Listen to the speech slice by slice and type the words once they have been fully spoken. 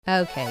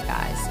Okay,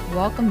 guys,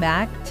 welcome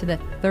back to the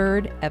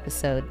third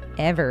episode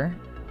ever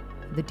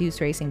of the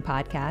Deuce Racing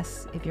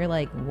podcast. If you're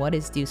like, what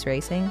is Deuce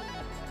Racing?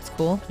 It's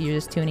cool. You're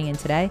just tuning in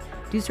today.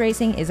 Deuce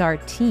Racing is our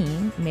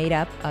team made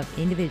up of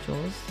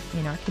individuals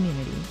in our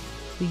community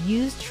who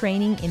use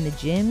training in the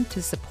gym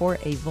to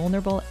support a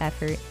vulnerable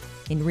effort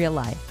in real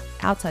life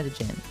outside the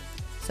gym.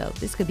 So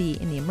this could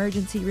be in the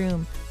emergency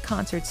room,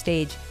 concert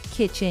stage,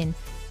 kitchen,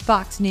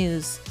 Fox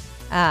News.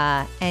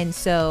 And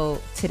so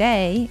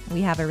today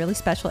we have a really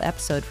special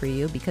episode for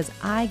you because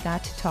I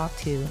got to talk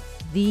to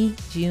the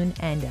June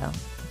Endo,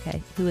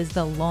 okay, who is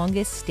the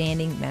longest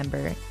standing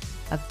member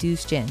of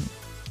Deuce Gym.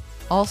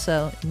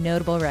 Also,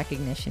 notable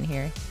recognition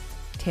here,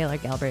 Taylor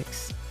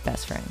Gelbrick's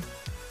best friend.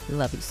 We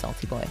love you,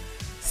 salty boy.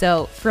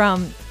 So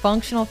from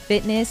functional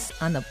fitness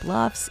on the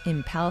Bluffs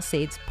in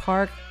Palisades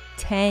Park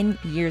 10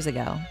 years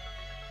ago,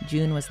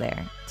 June was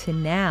there, to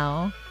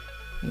now,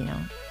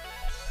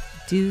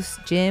 Deuce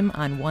Gym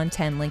on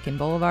 110 Lincoln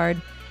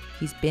Boulevard.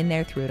 He's been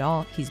there through it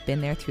all. He's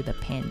been there through the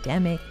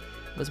pandemic,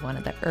 was one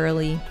of the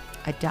early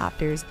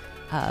adopters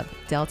of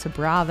Delta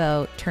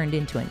Bravo, turned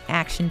into an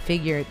action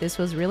figure. This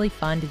was really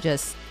fun to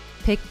just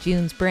pick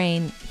June's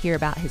brain, hear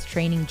about his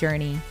training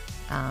journey,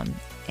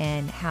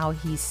 and how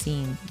he's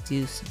seen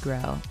Deuce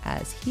grow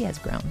as he has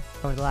grown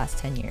over the last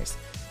 10 years.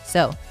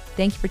 So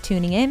thank you for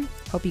tuning in.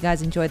 Hope you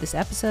guys enjoyed this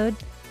episode,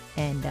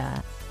 and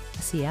I'll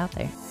see you out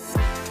there.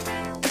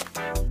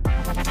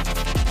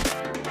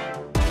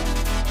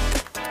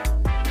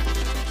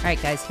 All right,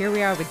 guys, here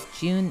we are with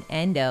June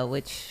Endo,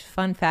 which,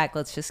 fun fact,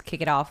 let's just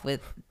kick it off with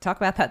talk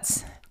about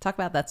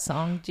that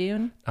song,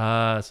 June.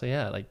 My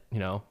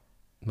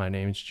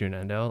name's June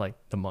Endo, like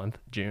the month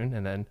June,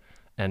 and then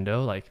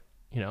Endo, like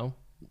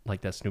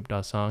that Snoop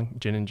Dogg song,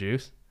 Gin and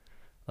Juice,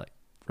 like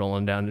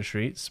rolling down the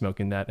street,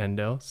 smoking that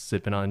Endo,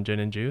 sipping on gin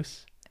and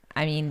juice.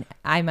 I mean,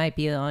 I might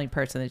be the only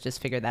person that just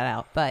figured that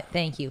out, but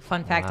thank you.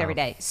 Fun fact every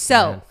day.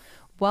 So,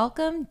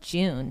 welcome,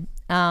 June.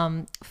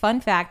 Fun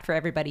fact for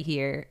everybody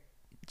here.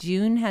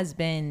 June has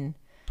been,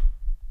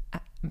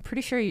 I'm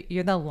pretty sure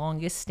you're the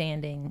longest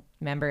standing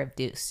member of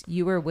Deuce.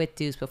 You were with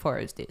Deuce before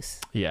it was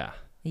Deuce. Yeah.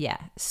 Yeah.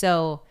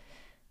 So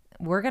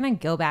we're going to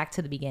go back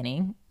to the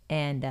beginning,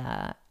 and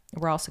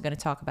we're also going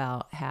to talk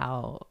about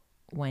how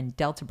when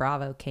Delta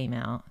Bravo came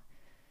out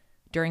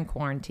during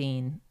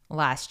quarantine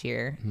last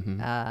year,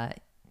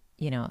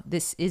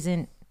 this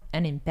isn't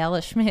an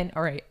embellishment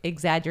or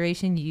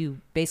exaggeration.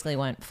 You basically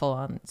went full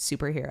on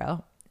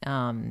superhero.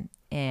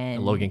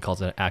 And Logan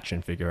calls it an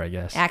action figure, I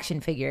guess.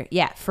 Action figure.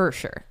 Yeah, for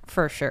sure.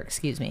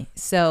 Excuse me.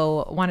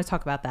 So I want to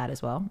talk about that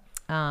as well.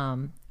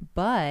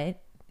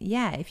 But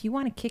yeah, if you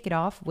want to kick it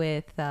off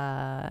with,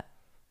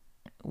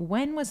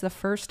 when was the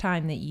first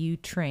time that you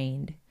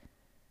trained?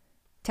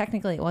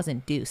 Technically, it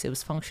wasn't Deuce. It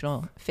was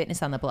Functional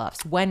Fitness on the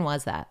Bluffs. When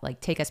was that? Like,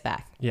 take us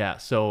back. Yeah.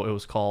 So it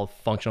was called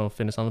Functional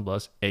Fitness on the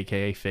Bluffs,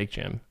 AKA Fake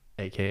Gym,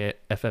 AKA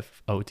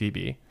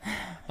FFOTB.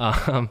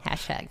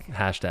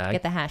 Hashtag.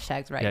 Get the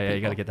hashtags right. Yeah,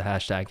 you got to get the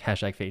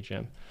hashtag Fake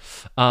Gym.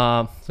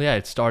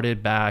 It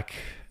started back,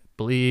 I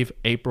believe,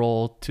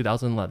 April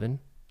 2011.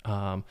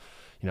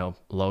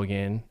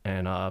 Logan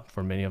and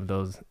for many of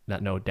those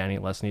that know, Danny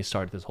Lesney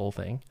started this whole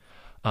thing.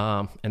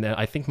 And then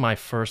I think my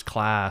first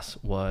class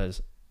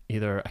was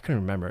either, I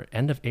couldn't remember,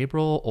 end of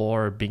April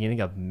or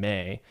beginning of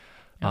May.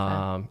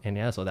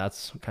 Okay. So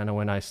that's kind of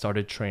when I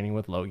started training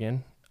with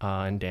Logan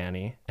and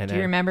Danny. And do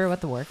you remember what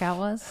the workout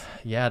was?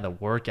 Yeah, the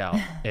workout.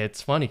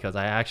 It's funny because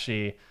I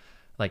actually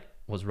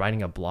was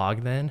writing a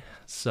blog then,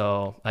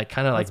 so I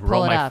kind of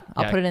pull it up.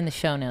 I'll put it in the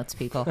show notes,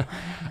 people.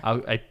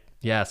 I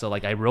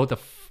wrote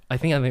I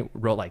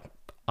wrote like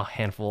a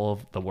handful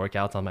of the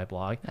workouts on my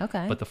blog.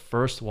 Okay. But the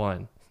first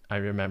one I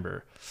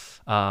remember,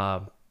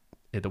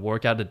 the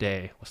workout of the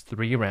day was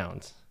 3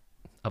 rounds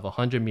of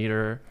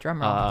 100-meter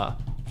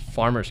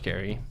farmer's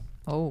carry.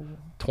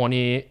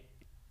 20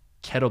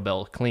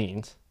 kettlebell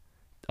cleans,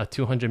 a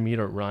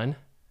 200-meter run,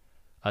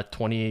 a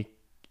 20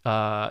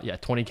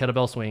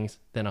 kettlebell swings,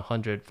 then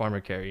 100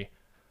 farmer carry,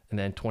 and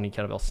then 20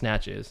 kettlebell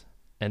snatches.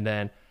 And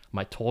then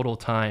my total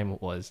time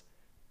was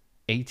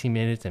 18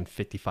 minutes and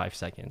 55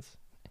 seconds.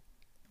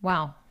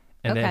 Wow.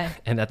 And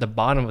then at the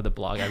bottom of the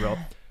blog I wrote,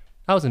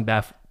 I wasn't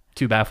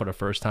too bad for the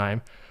first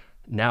time.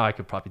 Now I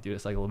could probably do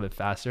this like a little bit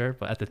faster,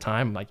 but at the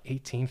time, like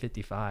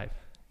 18:55.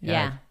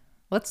 Yeah.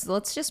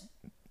 Let's just,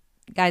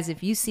 guys,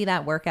 if you see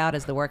that workout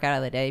as the workout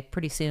of the day,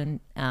 pretty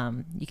soon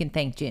you can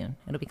thank June.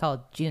 It'll be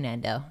called June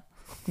Endo,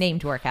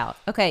 named workout.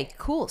 Okay,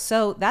 cool.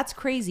 So that's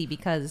crazy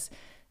because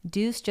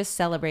Deuce just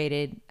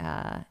celebrated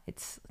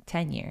its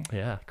 10 year.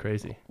 Yeah,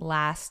 crazy.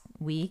 Last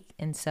week,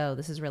 and so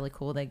this is really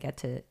cool to get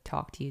to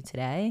talk to you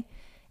today,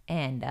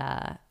 and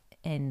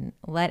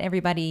let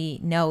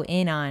everybody know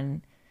in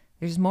on.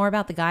 There's more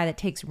about the guy that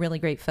takes really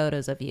great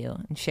photos of you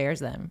and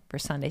shares them for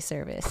Sunday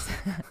service.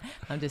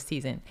 I'm just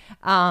teasing.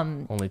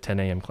 Only 10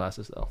 a.m.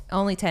 classes, though.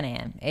 Only 10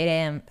 a.m. 8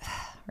 a.m.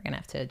 We're going to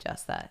have to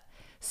adjust that.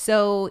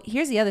 So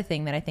here's the other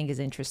thing that I think is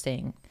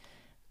interesting.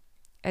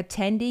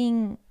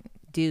 Attending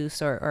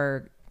Deuce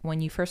or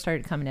when you first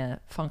started coming to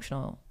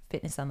Functional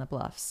Fitness on the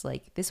Bluffs,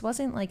 like this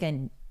wasn't like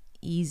an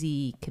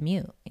easy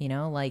commute, you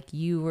know, like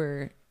you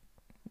were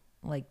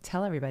like,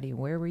 tell everybody,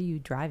 where were you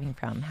driving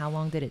from? How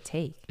long did it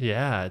take?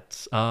 Yeah,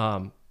 it's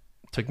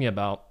took me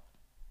about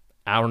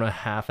hour and a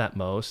half at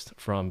most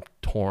from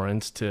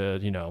Torrance to,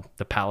 you know,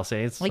 the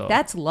Palisades. Like, so,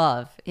 that's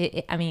love.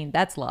 I mean,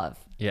 that's love.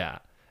 Yeah.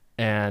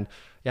 And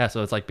yeah,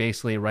 so it's like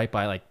basically right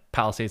by like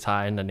Palisades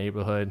High in the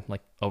neighborhood,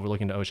 like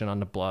overlooking the ocean on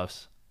the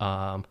bluffs.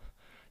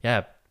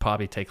 Yeah,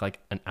 probably take like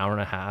an hour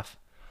and a half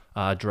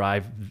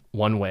drive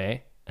one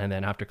way. And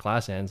then after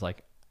class ends,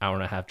 like hour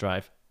and a half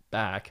drive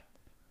back.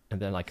 And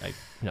then like I, you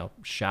know,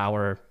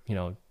 shower, you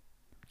know,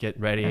 get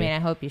ready. I mean, I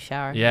hope you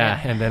shower. Yeah.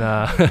 And then,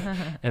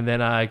 and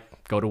then I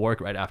go to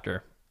work right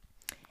after.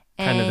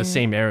 Kind of the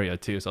same area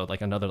too. So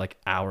like another like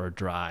hour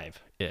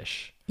drive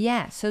ish.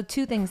 Yeah. So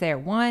 2 things there.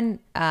 1,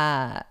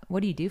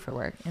 what do you do for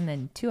work? And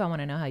then 2, I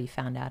want to know how you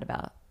found out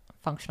about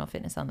functional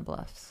fitness on the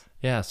Bluffs.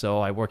 Yeah. So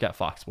I work at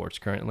Fox Sports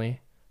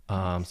currently.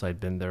 So I've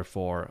been there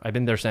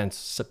since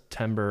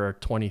September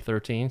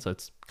 2013. So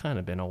it's kind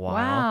of been a while.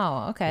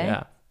 Wow. Okay.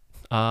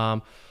 Yeah.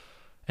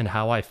 And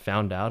how I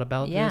found out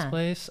about this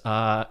place.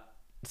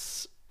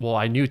 Well,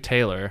 I knew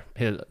Taylor,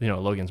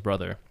 Logan's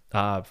brother,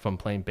 from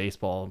playing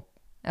baseball.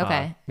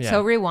 Okay.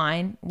 So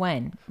rewind.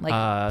 When?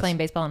 Like playing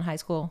baseball in high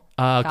school?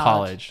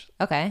 College.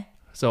 Okay.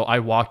 So I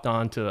walked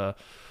on to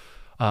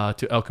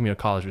El Camino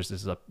College, which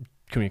is a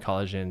community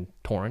college in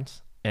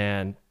Torrance.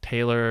 And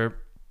Taylor,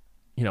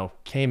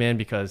 came in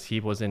because he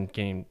wasn't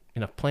getting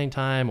enough playing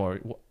time, or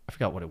I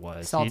forgot what it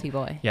was. Salty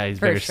boy. Yeah, he's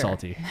very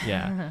salty.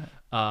 Yeah.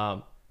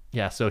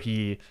 So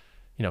he,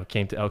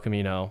 came to El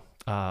Camino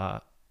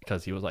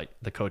because he was like,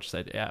 the coach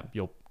said, yeah,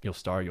 you'll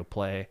start, you'll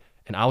play.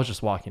 And I was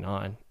just walking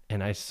on,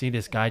 and I see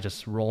this guy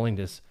just rolling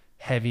this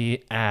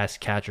heavy ass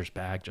catcher's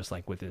bag, just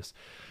like with this,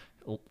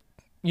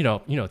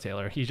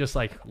 Taylor. He's just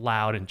like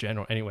loud in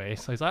general anyway.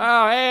 So he's like,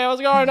 oh, hey,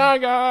 what's going on,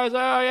 guys?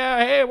 Oh, yeah,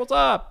 hey, what's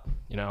up?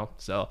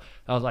 So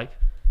I was like,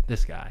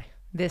 this guy.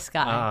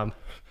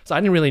 So I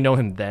didn't really know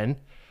him then.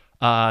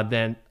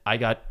 Then I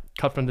got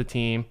cut from the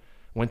team,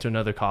 went to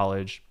another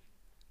college.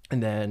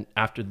 And then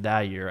after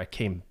that year, I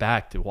came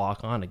back to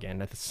walk on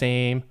again at the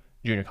same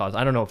junior college.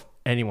 I don't know if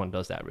anyone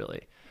does that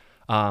really.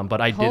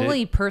 But I did it.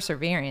 Holy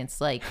perseverance,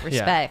 like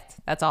respect.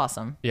 Yeah. That's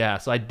awesome. Yeah.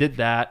 So I did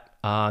that.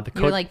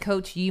 You're like,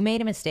 coach, you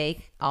made a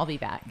mistake. I'll be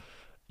back.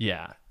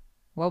 Yeah.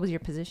 What was your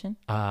position?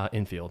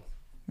 Infield.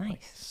 Nice.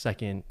 Like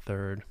second,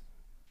 third.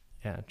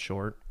 Yeah.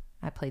 Short.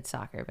 I played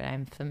soccer, but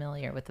I'm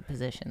familiar with the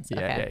positions. Yeah.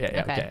 Okay.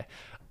 Yeah. Okay.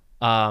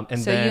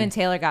 So then, you and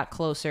Taylor got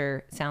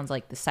closer. Sounds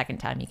like the second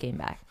time you came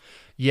back.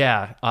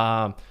 Yeah.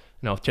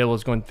 Taylor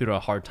was going through a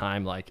hard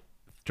time, like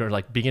during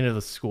like beginning of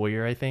the school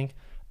year, I think.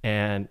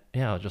 And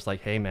I was just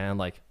like, hey man,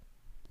 like, do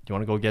you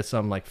want to go get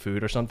some like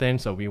food or something?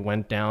 So we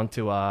went down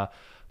to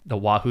the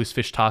Wahoo's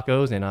Fish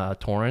Tacos in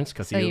Torrance.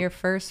 So your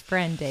first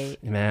friend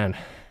date. Man,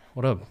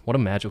 what a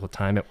magical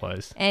time it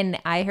was. And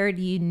I heard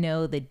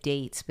the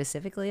date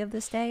specifically of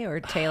this day, or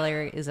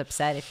Taylor is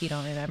upset if you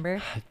don't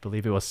remember. I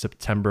believe it was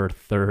September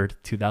 3rd,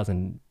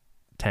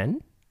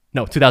 2010.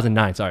 No,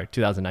 2009. Sorry,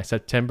 2009.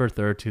 September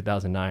 3rd,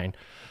 2009.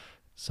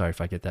 Sorry if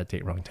I get that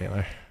date wrong,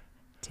 Taylor.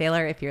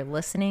 Taylor, if you're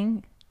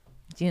listening,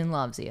 June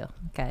loves you.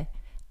 Okay.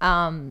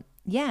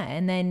 Yeah.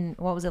 And then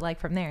what was it like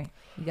from there?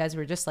 You guys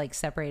were just like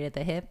separated at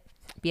the hip,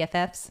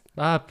 BFFs?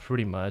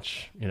 Pretty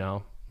much,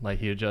 like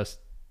he would just,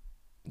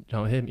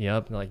 hit me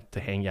up like to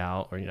hang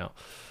out or,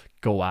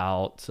 go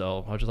out.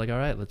 So I was just like, all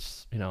right,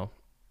 let's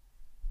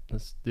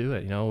do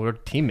it. We're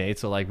teammates.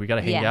 So like, we got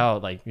to hang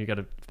out. Like we got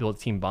to build a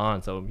team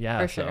bond. So yeah.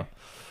 For sure.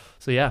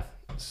 So yeah.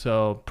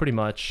 So pretty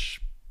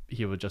much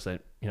he would just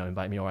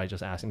invite me, or I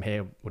just ask him, hey,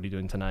 what are you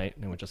doing tonight?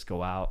 And we'd just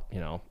go out,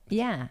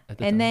 Yeah.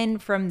 And then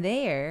from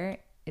there,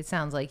 it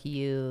sounds like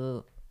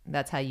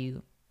that's how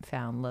you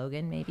found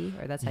Logan maybe,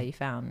 or that's how you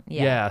found.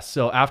 Yeah.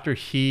 So after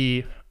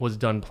he was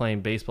done playing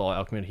baseball at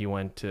El Camino, he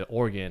went to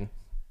Oregon,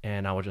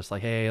 and I was just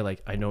like, hey,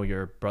 like, I know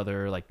your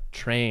brother like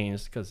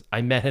trains, because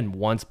I met him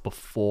once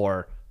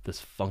before this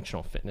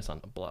functional fitness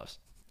on the Bluffs.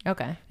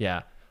 Okay.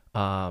 Yeah.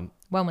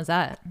 When was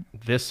that?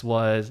 This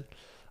was,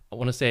 I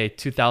want to say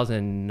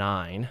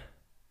 2009.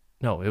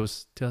 No, it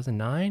was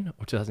 2009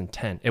 or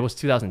 2010. It was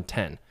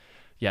 2010.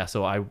 Yeah.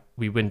 So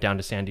we went down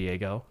to San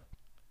Diego,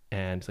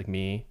 and it's like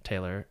me,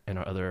 Taylor, and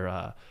our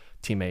other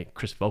teammate,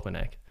 Chris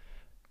Vopanek.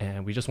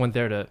 And we just went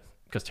there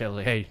because Taylor was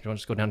like, hey, you want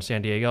to just go down to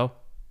San Diego?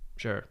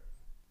 Sure.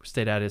 We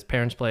stayed at his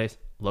parents' place.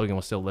 Logan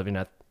was still living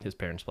at his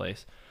parents'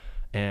 place.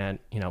 And,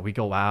 we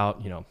go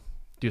out,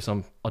 do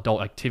some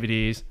adult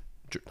activities,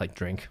 like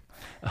drink.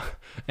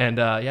 And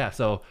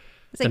so.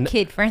 It's a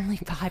kid-friendly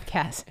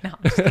podcast. No,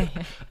 I'm just kidding.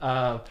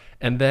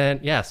 And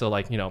then, so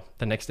like,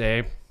 the next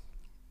day,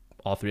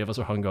 all three of us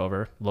were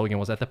hungover. Logan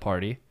was at the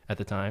party at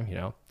the time,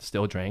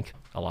 still drank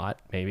a lot,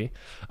 maybe.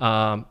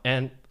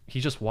 And he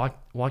just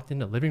walked in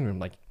the living room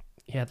like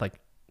he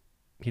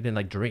didn't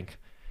like drink.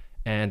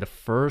 And the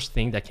first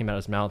thing that came out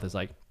of his mouth is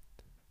like,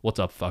 what's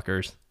up,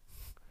 fuckers?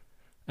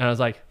 And I was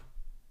like,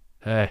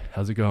 hey,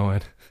 how's it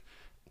going?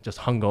 Just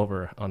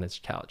hungover on his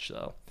couch.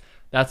 So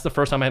that's the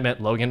first time I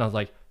met Logan. I was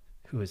like,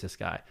 who is this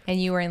guy?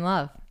 And you were in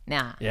love.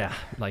 Nah. Yeah,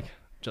 like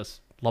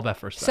just love at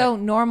first sight. So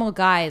normal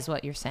guy is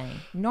what you're saying.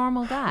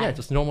 Normal guy. Yeah,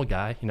 just normal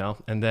guy, you know.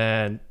 And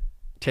then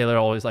Taylor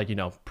always like, you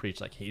know,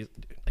 preach like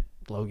like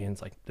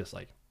Logan's like this,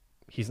 like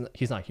he's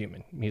not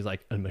human. He's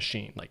like a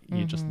machine. Like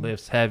he just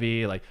lifts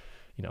heavy. Like,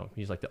 you know,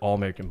 he's like the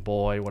all-American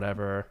boy,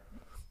 whatever.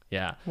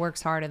 Yeah.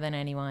 Works harder than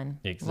anyone.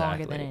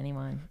 Exactly. Longer than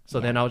anyone.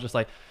 So then I was just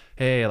like,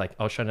 hey, like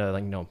I was trying to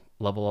like, you know,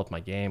 level up my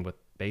game with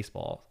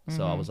baseball.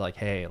 So I was like,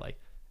 hey, like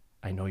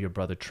I know your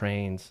brother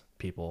trains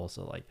people.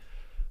 So like,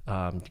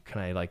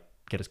 can I like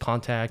get his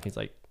contact? He's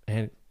like,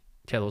 and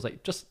Taylor was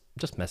like, just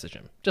message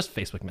him. Just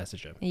Facebook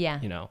message him. Yeah.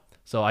 You know?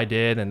 So I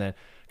did, and then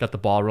got the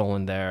ball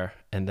rolling there.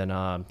 And then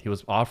he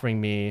was offering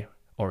me,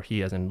 or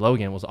he as in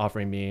Logan was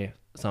offering me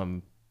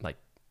some like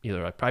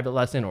either a private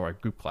lesson or a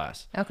group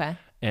class. Okay.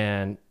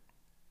 And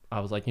I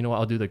was like, you know what,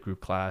 I'll do the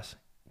group class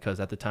because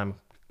at the time,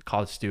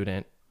 college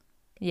student.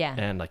 Yeah.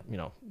 And like, you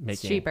know, making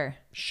it's cheaper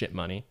shit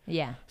money.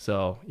 Yeah.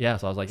 So yeah,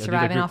 so I was like,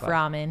 surviving off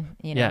ramen,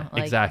 you know. Yeah,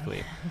 like...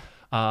 exactly.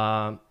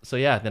 So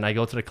yeah, then I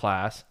go to the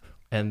class,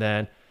 and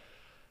then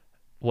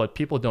what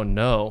people don't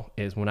know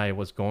is when I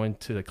was going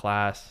to the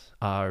class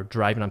or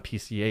driving on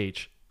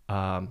PCH,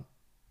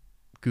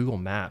 Google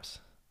Maps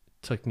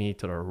took me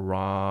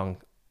to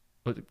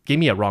gave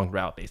me a wrong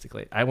route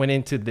basically. I went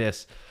into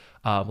this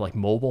like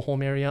mobile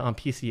home area on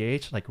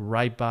PCH, like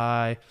right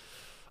by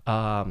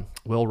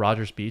Will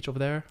Rogers Beach over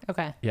there.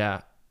 Okay.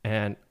 Yeah.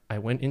 And I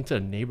went into a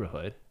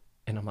neighborhood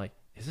and I'm like,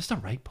 is this the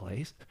right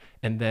place?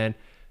 And then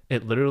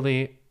it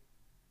literally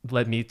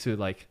led me to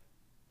like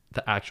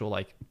the actual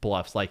like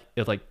bluffs. Like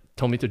it like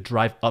told me to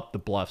drive up the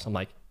bluffs. I'm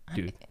like,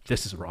 dude,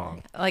 this is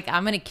wrong. Like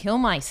I'm going to kill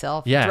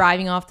myself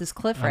driving off this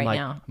cliff right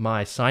now.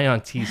 My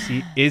Scion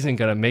TC isn't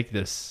going to make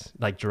this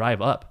like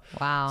drive up.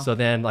 Wow. So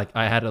then like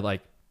I had to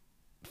like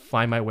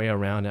find my way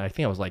around. And I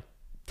think I was like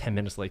 10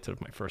 minutes late to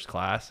my first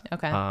class.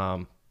 Okay.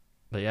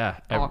 But yeah,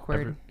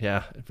 awkward.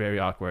 Very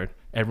awkward.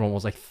 Everyone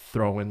was like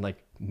throwing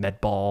like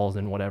med balls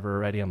and whatever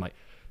already. I'm like,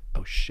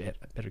 oh shit,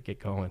 I better get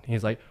going.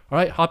 He's like, all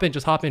right,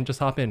 just hop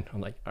in.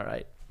 I'm like, all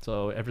right.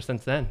 So ever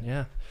since then,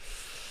 yeah.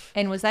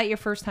 And was that your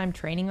first time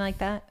training like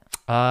that?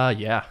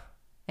 Yeah.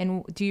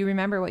 And do you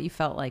remember what you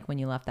felt like when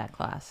you left that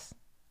class?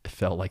 It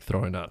felt like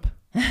throwing up.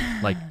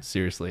 Like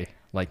seriously,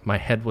 like my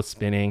head was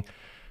spinning,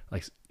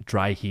 like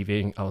dry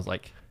heaving. I was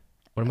like,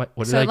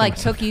 what so like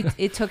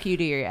it took you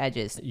to your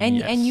edges. And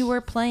yes. And you were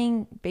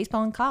playing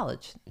baseball in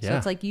college. So yeah.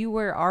 it's like you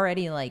were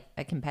already like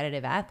a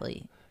competitive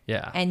athlete.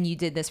 Yeah. And you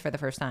did this for the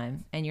first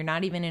time and you're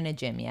not even in a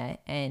gym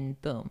yet and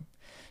boom.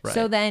 Right.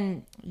 So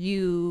then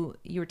you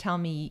were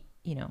telling me,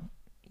 you know,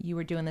 you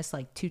were doing this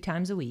like 2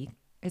 times a week.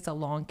 It's a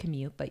long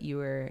commute, but you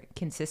were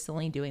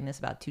consistently doing this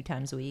about 2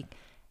 times a week.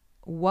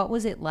 What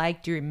was it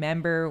like? Do you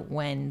remember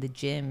when the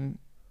gym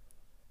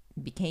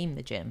became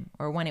the gym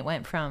or when it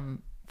went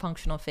from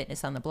functional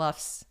fitness on the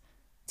bluffs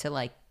to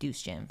like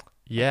Deuce Gym?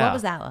 Yeah. What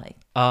was that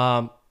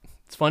like?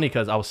 It's funny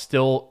because I was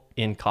still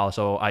in college.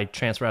 So I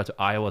transferred out to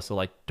Iowa. So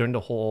like during the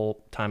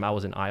whole time I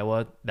was in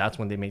Iowa, that's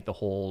when they made the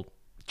whole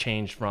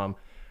change from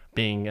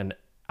being an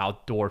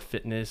outdoor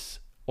fitness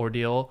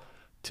ordeal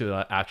to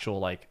actual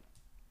like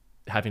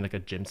having like a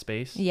gym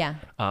space. Yeah.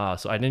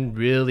 So I didn't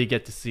really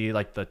get to see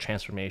like the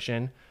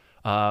transformation.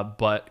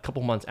 But a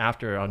couple months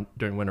after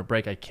during winter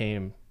break, I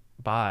came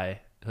by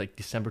like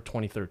December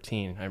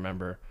 2013, I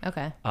remember.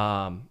 Okay.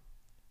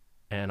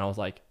 And I was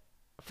like,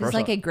 it's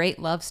like a great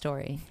love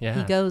story. Yeah.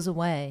 He goes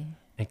away.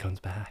 And comes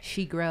back.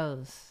 She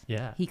grows.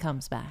 Yeah. He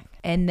comes back.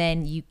 And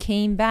then you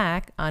came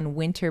back on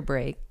winter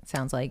break.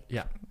 Sounds like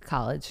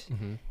college.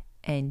 Mm-hmm.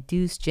 And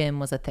Deuce Gym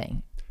was a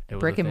thing.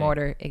 Brick and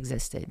mortar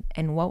existed.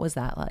 And what was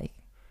that like?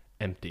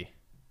 Empty.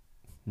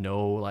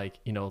 No, like,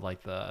 you know,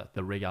 like the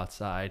rig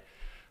outside.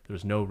 There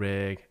was no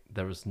rig.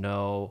 There was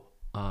no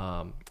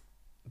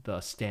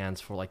the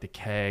stands for like the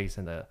kegs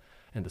and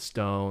the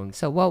stones.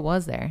 So what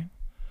was there?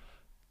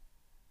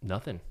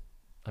 Nothing.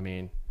 I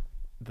mean,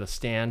 the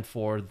stand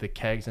for the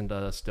kegs and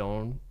the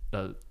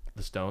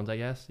stones, I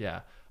guess.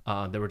 Yeah.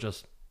 They were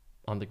just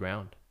on the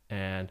ground.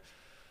 And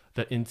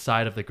the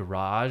inside of the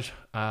garage,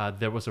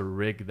 there was a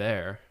rig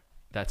there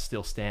that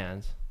still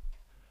stands.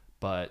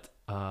 But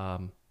yeah,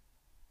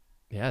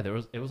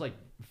 it was like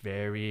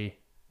very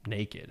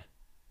naked,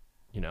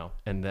 you know.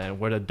 And then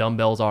where the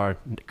dumbbells are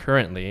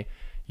currently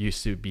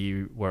used to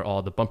be where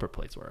all the bumper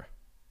plates were.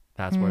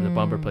 That's where the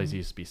bumper plates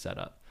used to be set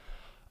up.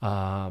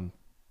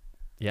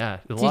 Yeah.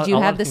 Did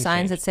you have the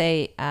signs that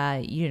say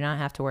you do not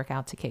have to work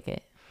out to kick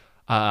it?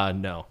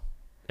 No.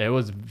 It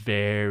was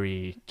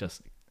very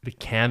just the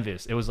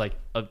canvas. It was like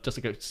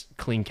just like a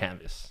clean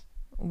canvas.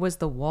 Was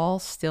the wall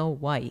still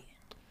white?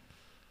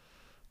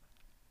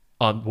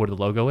 Where the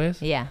logo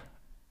is? Yeah.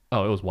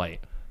 Oh, it was white.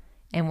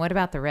 And what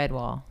about the red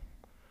wall?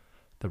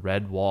 The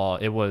red wall,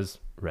 it was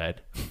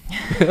red.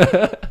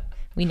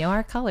 We know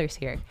our colors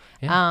here.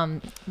 Yeah.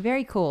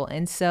 Very cool.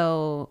 And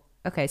so,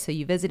 okay, so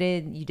you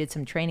visited, you did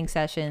some training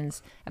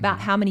sessions. About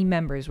how many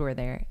members were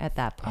there at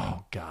that point?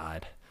 Oh,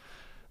 God.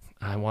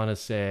 I want to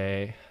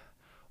say,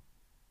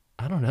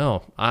 I don't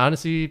know.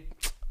 Honestly,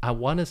 I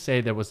want to say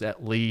there was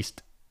at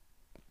least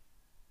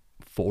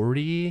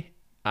 40.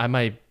 I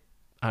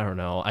I don't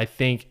know. I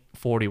think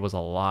 40 was a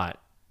lot.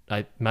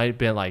 I might have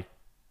been like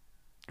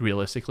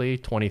realistically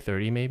 20,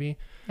 30 maybe.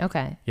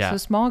 Okay. Yeah. So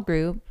small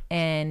group,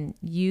 and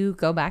you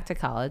go back to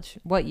college.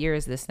 What year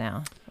is this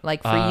now?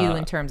 Like for you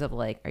in terms of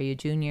like, are you a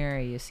junior? Are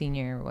you a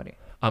senior? What are you?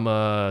 I'm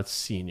a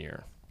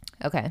senior.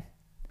 Okay.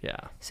 Yeah.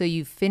 So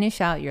you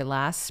finish out your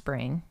last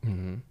spring,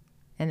 and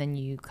then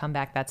you come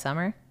back that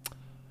summer?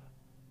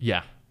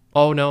 Yeah.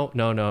 Oh, no.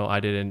 I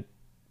didn't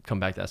come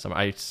back that summer.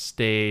 I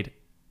stayed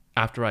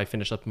after I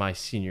finished up my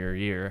senior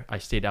year. I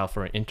stayed out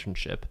for an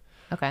internship.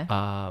 Okay.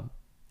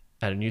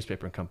 At a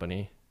newspaper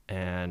company.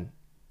 And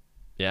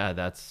yeah,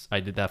 I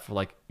did that for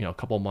like, a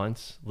couple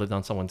months, lived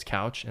on someone's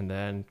couch, and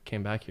then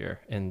came back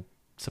here in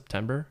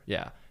September.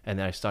 Yeah. And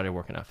then I started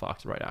working at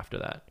Fox right after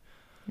that.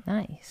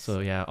 Nice. So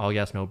yeah, all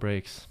gas, no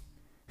brakes.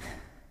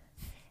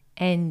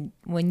 And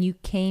when you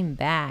came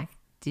back,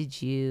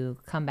 did you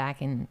come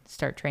back and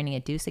start training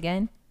at Deuce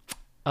again?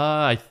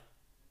 I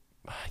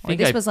think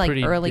this was like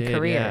early did,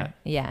 career.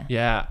 Yeah.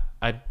 Yeah.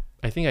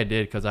 I think I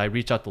did, because I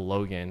reached out to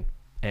Logan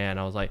and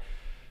I was like,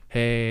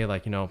 hey,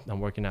 like, I'm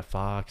working at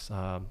Fox,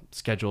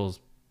 schedule's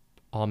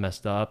all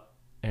messed up.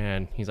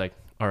 And he's like,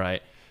 all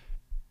right,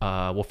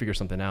 we'll figure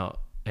something out.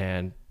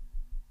 And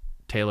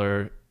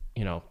Taylor,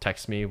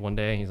 texts me one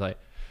day. He's like,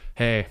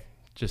 hey,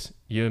 just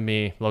you and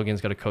me,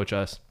 Logan's got to coach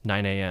us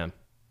 9 a.m.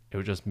 It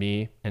was just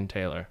me and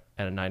Taylor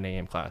at a 9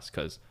 a.m. class.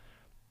 Cause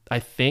I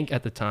think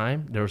at the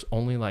time there was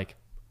only like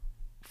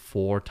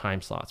 4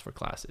 time slots for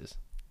classes,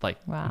 like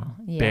wow,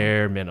 yeah.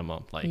 bare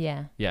minimum. Like,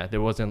 yeah,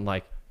 there wasn't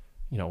like,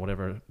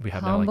 whatever we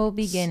have humble now, like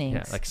beginnings.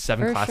 Yeah, like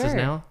 7 for classes sure.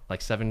 now,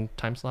 like 7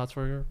 time slots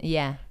for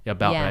yeah,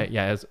 about yeah. right.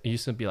 Yeah, it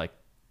used to be like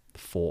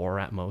 4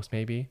 at most,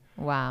 maybe.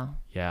 Wow.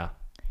 Yeah.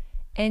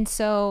 And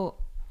so,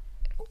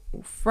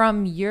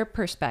 from your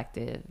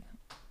perspective,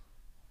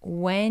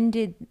 when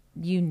did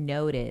you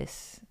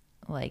notice,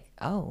 like,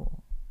 oh,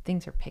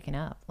 things are picking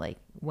up? Like,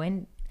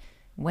 when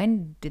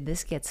did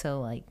this get so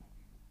like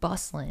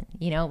bustling?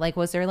 Like,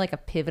 was there like a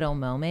pivotal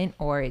moment,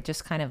 or it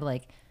just kind of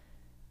like,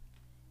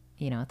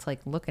 it's like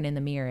looking in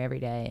the mirror every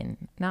day and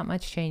not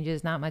much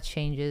changes,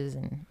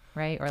 and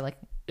right? Or like,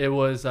 it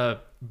was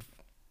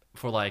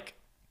for like,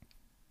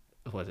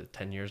 what is it,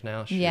 10 years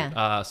now? Shoot.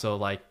 Yeah. So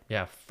like,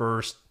 yeah,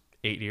 first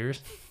 8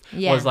 years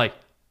yeah. was like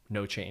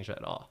no change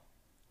at all.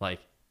 Like,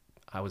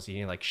 I was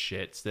eating like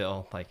shit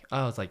still. Like,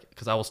 I was like,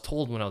 because I was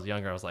told when I was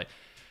younger, I was like,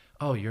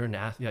 oh, you're an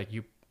athlete, like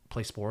you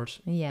play sports,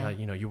 yeah,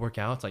 you work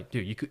out. It's like,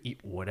 dude, you could eat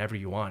whatever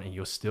you want and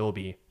you'll still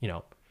be,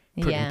 in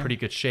pretty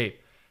good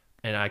shape.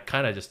 And I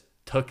kind of just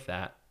took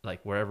that like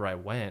wherever I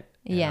went.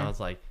 And I was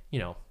like,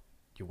 you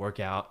work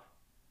out,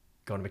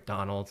 go to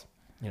McDonald's,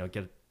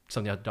 get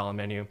something at the dollar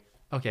menu.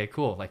 Okay,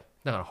 cool. Like,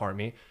 not gonna harm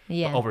me.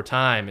 Yeah. But over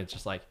time, it's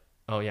just like,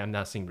 oh yeah, I'm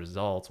not seeing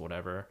results,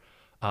 whatever.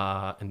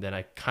 And then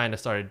I kind of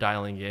started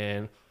dialing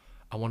in.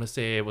 I want to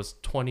say it was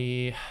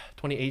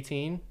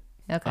 2018.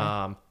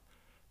 Okay.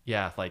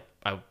 Yeah, like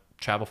I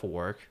travel for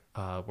work,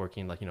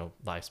 working like,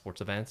 live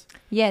sports events.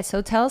 Yeah.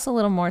 So tell us a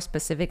little more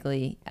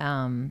specifically,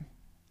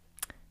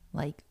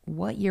 like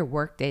what your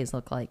work days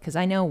look like. Cause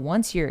I know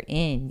once you're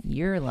in,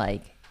 you're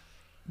like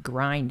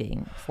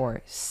grinding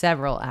for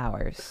several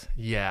hours.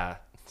 Yeah.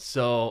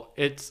 So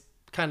it's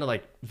kind of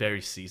like very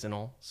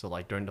seasonal. So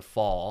like during the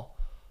fall,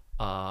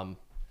 during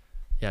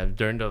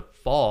the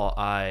fall,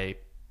 I,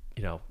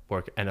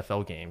 work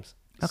NFL games.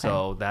 Okay.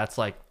 So that's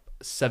like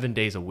 7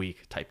 days a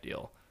week type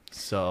deal.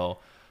 So,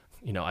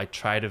 I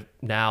try to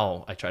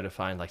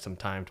find like some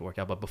time to work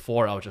out. But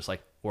before I was just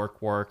like work.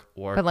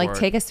 But like, work.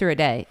 take us through a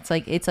day.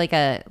 It's like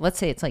let's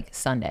say it's like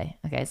Sunday.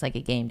 Okay. It's like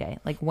a game day.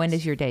 Like, when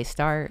does your day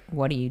start?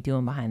 What are you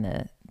doing behind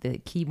the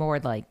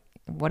keyboard? Like,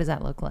 what does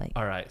that look like?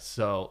 All right.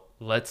 So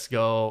let's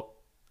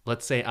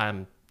say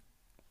I'm,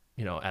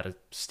 at a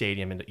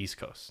stadium in the East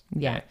Coast.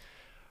 Okay? Yeah.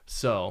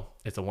 So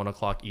it's a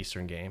 1:00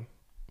 Eastern game,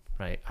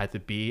 right? I have to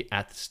be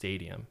at the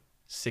stadium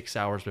 6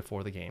 hours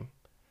before the game.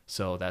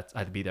 So I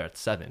have to be there at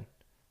 7.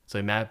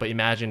 So but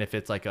imagine if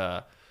it's like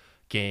a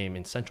game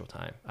in Central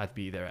Time, I have to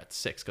be there at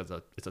 6 because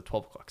it's a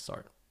 12:00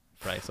 start,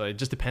 right? So it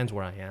just depends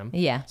where I am.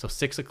 Yeah. So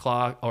 6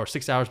 o'clock or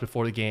 6 hours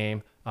before the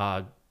game,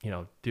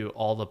 do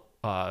all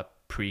the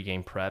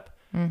pre-game prep,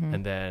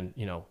 and then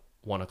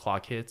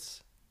 1:00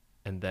 hits,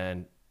 and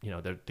then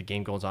the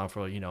game goes on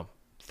for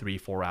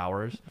 3-4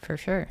 hours for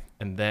sure.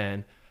 And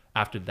then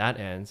after that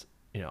ends,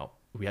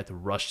 we had to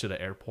rush to the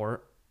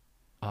airport,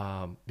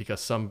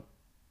 because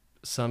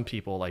some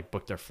people like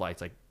book their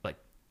flights like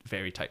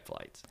very tight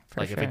flights. For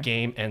like sure. If a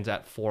game ends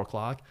at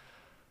 4:00,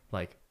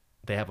 like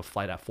they have a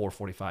flight at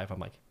 4:45. I'm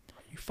like,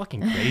 are you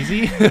fucking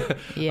crazy?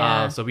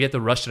 Yeah. So we had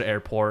to rush to the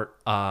airport,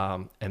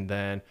 and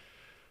then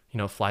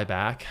fly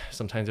back.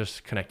 Sometimes there's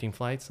connecting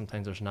flights,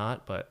 sometimes there's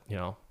not, but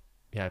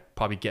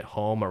probably get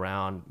home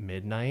around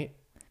midnight.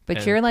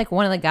 But you're like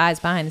one of the guys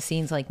behind the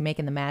scenes, like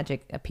making the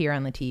magic appear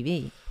on the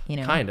TV,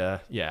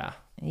 Kinda, yeah.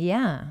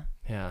 Yeah.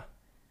 Yeah.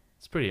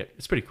 It's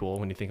pretty cool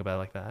when you think about it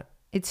like that.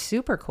 It's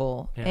super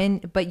cool. Yeah.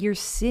 But you're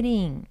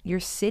sitting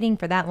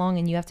for that long,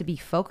 and you have to be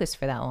focused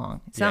for that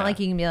long. It's not like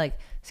you can be like,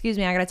 excuse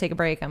me, I got to take a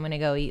break. I'm going to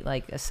go eat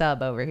like a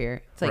sub over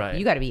here. It's like,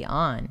 you got to be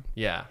on.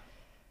 Yeah.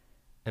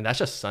 And that's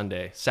just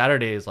Sunday.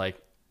 Saturday is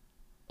like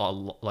a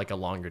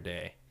longer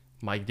day.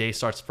 My day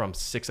starts from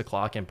 6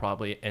 o'clock and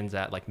probably ends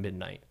at like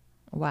midnight.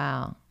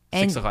 Wow.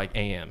 6 o'clock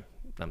a.m.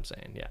 I'm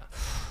saying, yeah.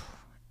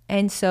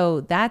 And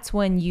so that's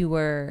when you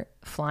were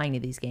flying to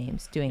these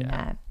games, doing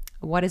that.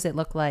 What does it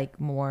look like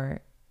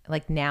more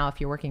like now if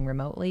you're working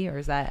remotely, or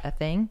is that a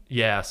thing?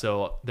 Yeah,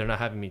 so they're not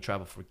having me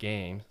travel for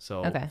games.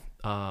 So I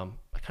kind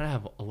of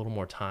have a little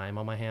more time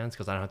on my hands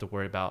because I don't have to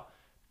worry about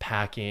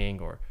packing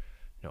or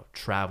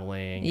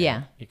traveling.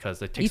 Yeah.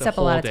 Because it takes eats up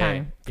a lot of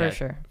time, for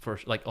sure. For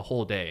like a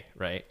whole day,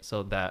 right?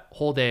 So that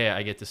whole day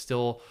I get to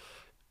still,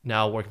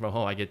 now working from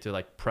home, I get to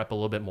like prep a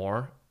little bit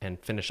more and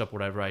finish up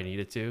whatever I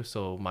needed to.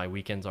 So my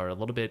weekends are a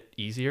little bit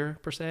easier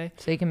per se.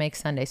 So you can make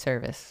Sunday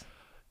service.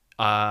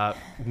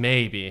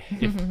 Maybe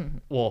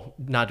well,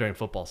 not during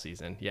football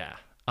season. Yeah.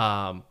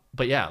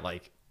 But yeah,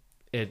 like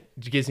it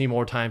gives me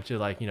more time to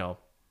like,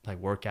 like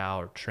work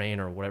out or train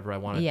or whatever I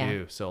want to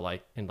do. So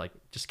like, and like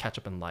just catch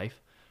up in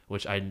life,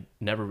 which I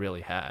never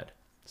really had.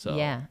 So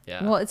yeah.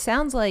 Well, it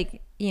sounds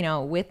like,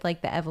 with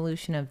like the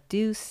evolution of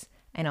Deuce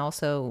and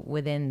also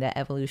within the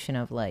evolution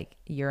of like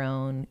your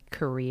own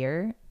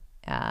career,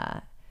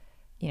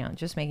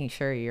 just making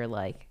sure you're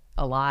like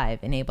alive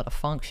and able to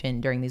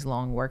function during these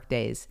long work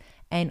days,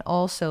 and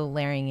also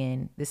layering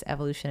in this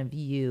evolution of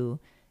you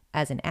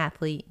as an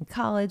athlete in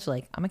college.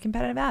 Like, I'm a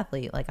competitive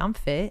athlete, like I'm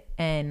fit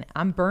and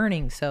I'm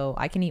burning, so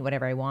I can eat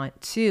whatever I want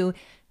to,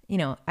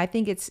 I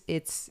think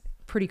it's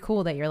pretty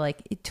cool that you're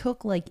like, it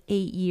took like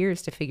 8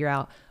 years to figure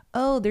out,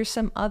 oh, there's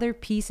some other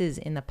pieces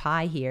in the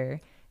pie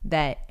here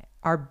that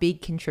are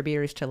big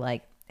contributors to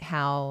like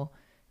how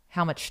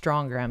much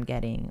stronger I'm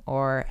getting,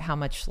 or how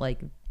much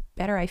like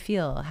better I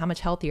feel, how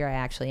much healthier I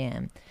actually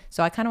am.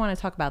 So I kind of want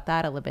to talk about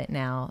that a little bit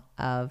now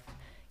of,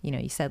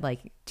 you said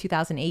like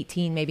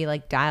 2018, maybe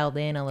like dialed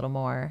in a little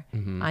more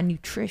on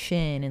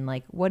nutrition, and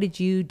like, what did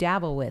you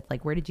dabble with?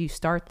 Like, where did you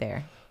start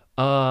there?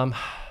 Well,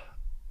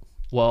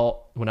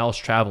 when I was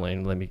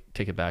traveling, let me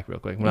take it back real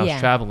quick. When I was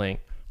traveling,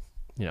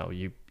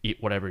 you eat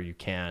whatever you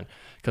can,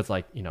 because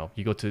like,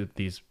 you go to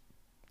these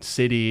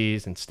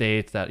cities and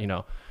states that,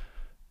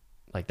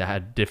 like that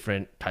had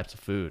different types of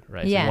food,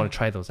 right? Yeah. So you want to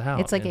try those out.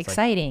 It's like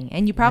exciting.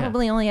 And you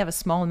probably only have a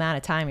small amount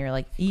of time. You're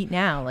like, eat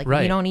now. Like,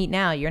 if you don't eat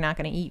now, you're not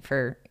going to eat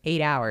for 8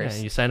 hours. Yeah,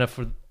 and you sign up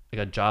for like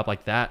a job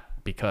like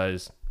that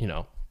because,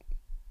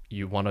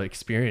 you want to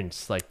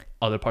experience like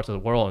other parts of the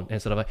world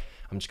instead of like,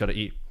 I'm just going to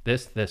eat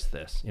this,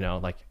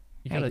 like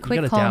you gotta,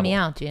 quit calling me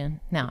out,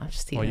 June. No, I'm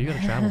just teasing. Well, you got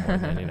to travel more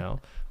then,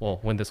 well,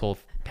 when this whole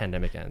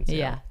pandemic ends.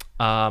 Yeah.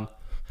 But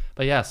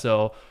yeah,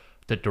 so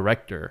the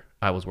director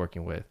I was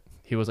working with,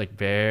 he was like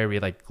very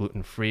like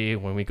gluten free.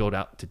 When we go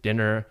out to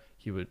dinner,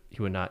 he would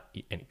not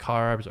eat any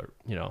carbs, or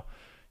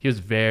he was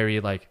very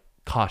like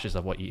cautious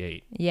of what he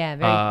ate. Yeah,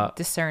 very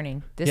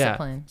discerning,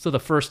 disciplined. Yeah. So the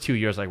first 2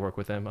 years I worked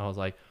with him, I was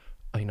like,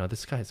 oh,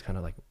 this guy is kind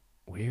of like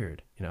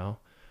weird,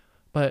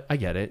 but I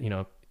get it.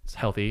 It's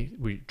healthy.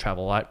 We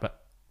travel a lot, but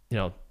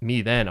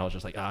me then I was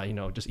just like,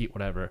 just eat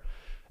whatever.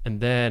 And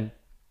then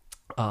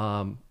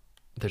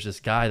there's this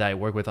guy that I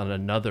work with on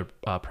another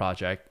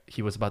project.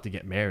 He was about to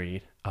get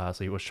married, so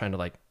he was trying to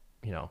like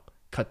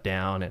cut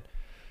down, and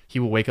he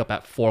would wake up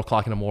at 4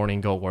 o'clock in the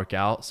morning, go work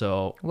out.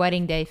 So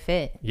wedding day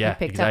fit. Yeah, I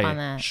picked up on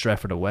that. Shred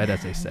for the wed,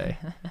 as they say.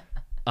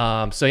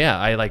 So yeah,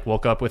 I like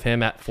woke up with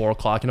him at 4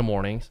 o'clock in the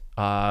mornings.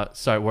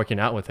 Started working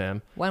out with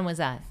him. When was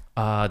that?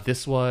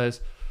 This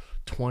was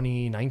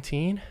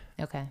 2019.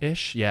 Okay.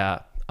 Ish. Yeah.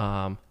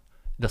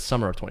 The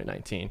summer of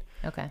 2019.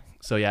 Okay.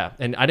 So yeah,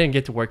 and I didn't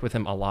get to work with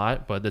him a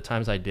lot, but the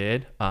times I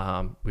did,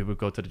 we would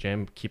go to the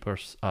gym, keep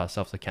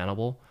ourselves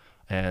accountable,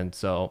 and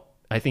so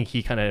I think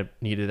he kind of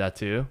needed that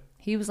too.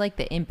 He was like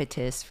the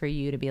impetus for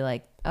you to be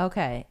like,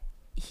 okay,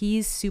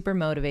 he's super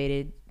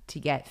motivated to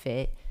get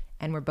fit,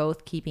 and we're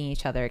both keeping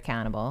each other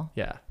accountable.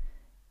 Yeah.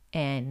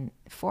 And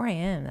 4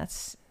 a.m.,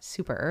 that's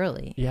super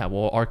early. Yeah.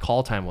 Well, our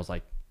call time was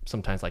like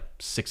sometimes like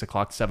 6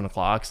 o'clock, 7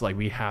 o'clock. So like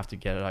we have to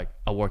get like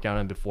a workout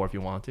in before if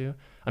you want to.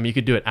 I mean, you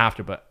could do it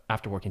after, but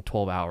after working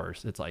 12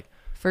 hours, it's like,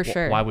 for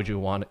sure. Why would you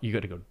want it? You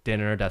got to go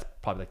dinner. That's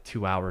probably like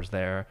 2 hours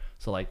there.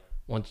 So like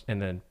once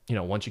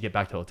you get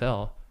back to the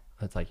hotel,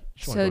 it's like,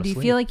 so do you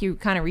feel like you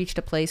kind of reached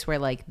a place where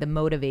like the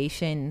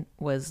motivation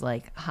was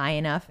like high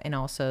enough, and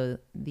also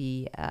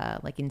the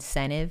like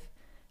incentive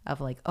of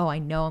like, oh, I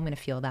know I'm going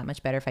to feel that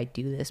much better if I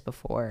do this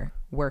before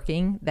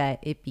working, that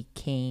it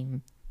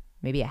became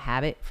maybe a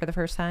habit for the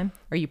first time,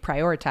 or you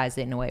prioritized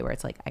it in a way where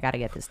it's like, I got to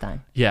get this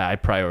done? Yeah, I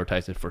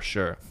prioritized it for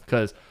sure.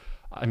 Because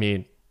I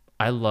mean,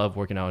 I love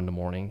working out in the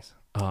mornings.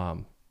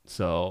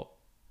 So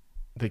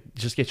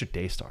just get your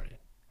day started.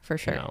 For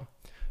sure.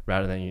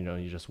 Rather than,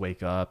 you just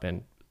wake up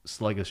and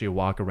sluggishly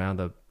walk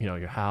around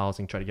your house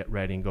and try to get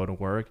ready and go to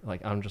work.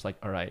 Like, I'm just like,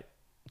 all right,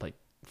 like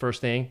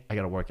first thing, I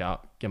got to work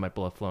out, get my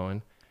blood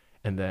flowing.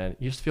 And then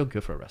you just feel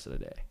good for the rest of the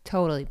day.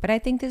 Totally. But I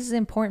think this is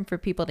important for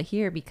people to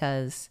hear,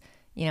 because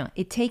you know,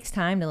 it takes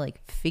time to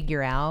like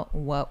figure out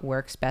what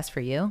works best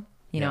for you.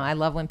 You know, I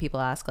love when people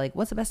ask like,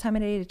 what's the best time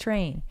of day to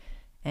train?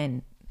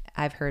 And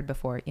I've heard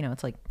before, you know,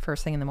 it's like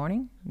first thing in the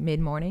morning,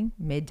 mid-morning,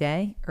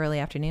 midday, early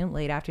afternoon,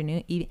 late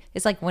afternoon.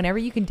 It's like whenever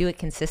you can do it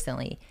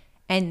consistently.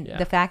 And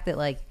the fact that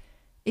like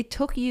it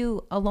took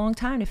you a long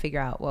time to figure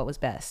out what was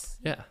best.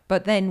 Yeah.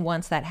 But then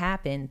once that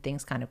happened,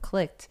 things kind of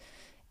clicked.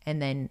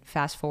 And then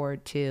fast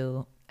forward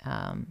to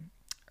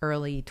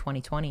early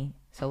 2020.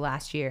 So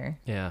last year.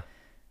 Yeah.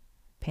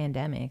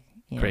 Pandemic.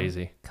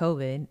 Crazy.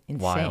 COVID. Insane.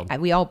 Wild.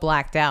 We all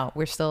blacked out.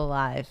 We're still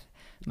alive.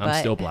 I'm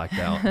still blacked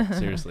out.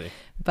 Seriously.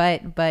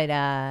 But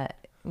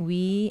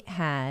we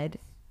had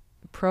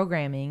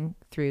programming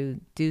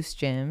through Deuce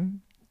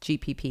Gym,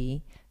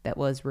 GPP, that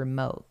was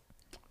remote.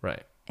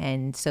 Right.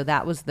 And so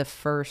that was the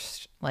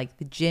first, like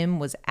the gym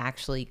was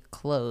actually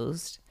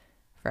closed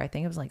for, I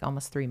think it was like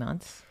almost 3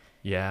 months.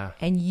 Yeah.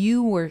 And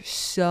you were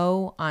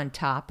so on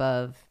top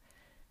of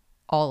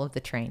all of the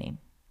training.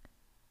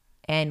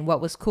 And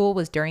what was cool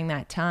was during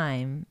that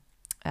time,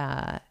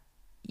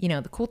 you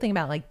know, the cool thing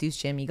about like Deuce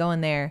Gym, you go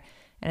in there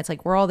and it's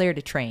like, we're all there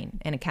to train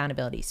and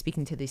accountability,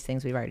 speaking to these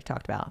things we've already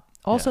talked about.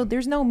 Also,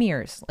 there's no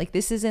mirrors. Like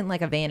this isn't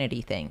like a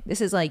vanity thing. This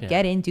is like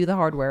get in, do the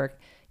hard work.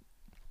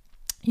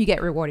 You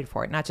get rewarded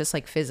for it, not just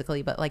like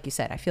physically, but like you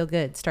said, I feel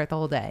good, start the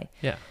whole day.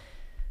 Yeah.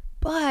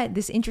 But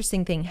this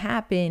interesting thing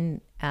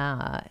happened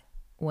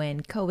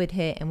when COVID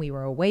hit and we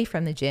were away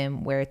from the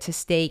gym, where to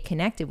stay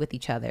connected with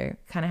each other,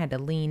 kind of had to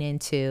lean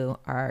into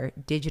our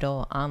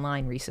digital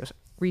online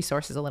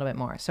resources a little bit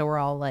more. So we're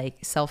all like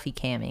selfie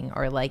camming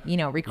or like, you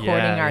know,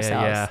 recording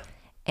ourselves.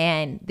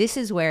 And this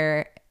is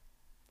where,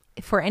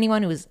 for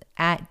anyone who was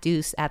at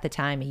Deuce at the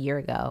time a year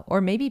ago,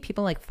 or maybe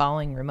people like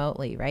following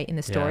remotely, right, in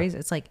the stories,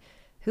 it's like,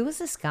 who was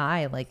this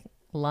guy like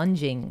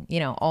lunging, you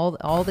know,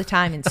 all the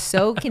time and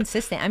so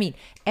consistent? I mean,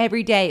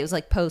 every day it was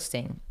like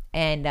posting.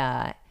 And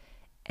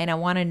I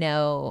want to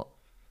know,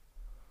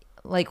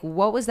 like,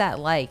 what was that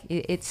like?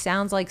 It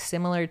sounds like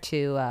similar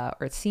to,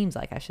 or it seems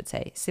like, I should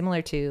say,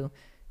 similar to,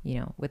 you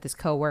know, with this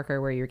coworker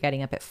where you're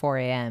getting up at 4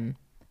 a.m.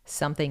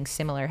 Something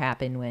similar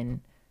happened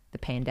when the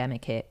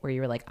pandemic hit, where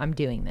you were like, I'm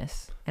doing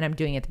this, and I'm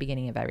doing it at the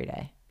beginning of every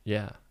day.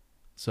 Yeah.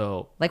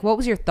 So, like, what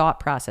was your thought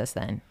process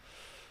then?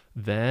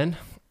 Then,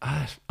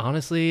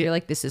 honestly, you're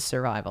like, this is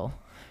survival.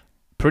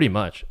 Pretty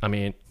much. I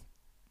mean,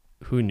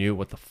 who knew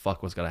what the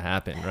fuck was gonna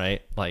happen,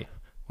 right? Like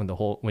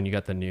when you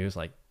got the news,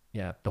 like,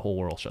 yeah, the whole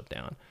world shut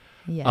down.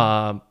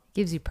 Yeah.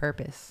 Gives you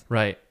purpose.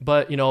 Right.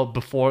 But you know,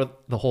 before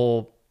the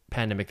whole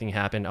pandemic thing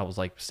happened, I was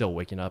like still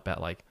waking up at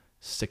like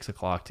 6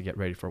 o'clock to get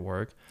ready for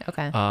work.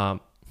 Okay.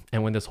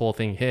 And when this whole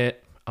thing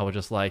hit, I was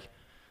just like,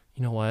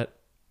 you know what?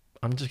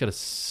 I'm just gonna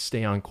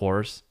stay on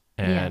course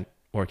and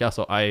work out.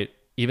 So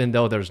even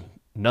though there's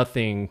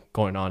nothing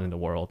going on in the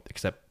world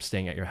except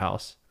staying at your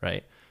house,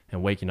 right,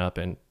 and waking up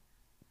and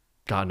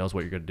God knows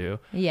what you're gonna do.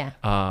 Yeah.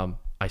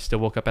 I still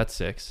woke up at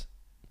 6,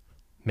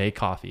 made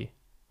coffee,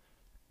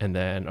 and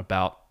then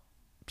about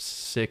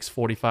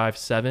 6:45,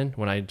 7,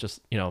 when I just,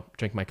 you know,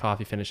 drink my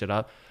coffee, finish it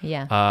up.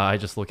 Yeah. I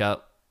just look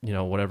at, you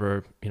know,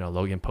 whatever, you know,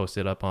 Logan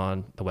posted up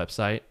on the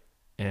website,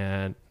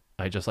 and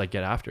I just like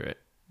get after it.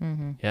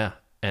 Mm-hmm. Yeah.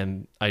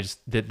 And I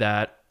just did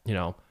that, you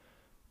know,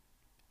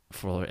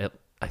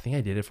 I think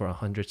I did it for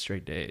 100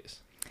 straight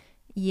days.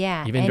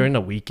 Yeah. Even during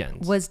the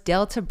weekends. Was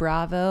Delta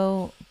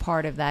Bravo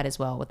part of that as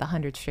well, with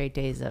 100 straight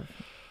days of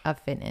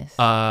fitness?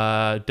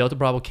 Delta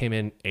Bravo came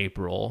in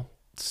April.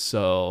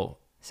 So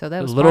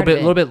that was a little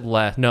bit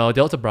less. No,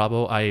 Delta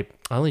Bravo, I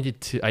only did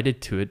two. I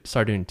did two.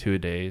 Started doing 2 a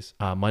days,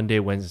 Monday,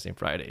 Wednesdays, and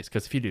Fridays.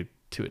 Because if you do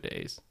 2 a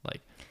days,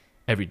 like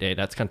every day,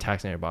 that's kind of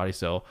taxing your body.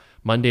 So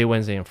Monday,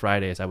 Wednesday, and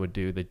Fridays, I would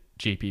do the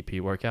GPP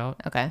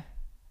workout. Okay.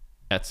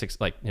 At 6,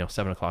 like, you know,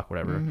 7 o'clock,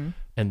 whatever. Mm-hmm.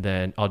 And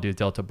then I'll do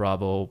Delta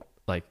Bravo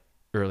like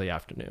early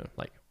afternoon,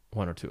 like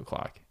 1 or 2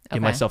 o'clock.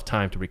 Give myself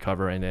time to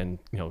recover and then,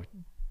 you know,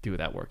 do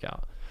that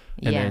workout.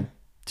 And then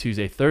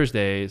Tuesday,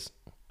 Thursdays,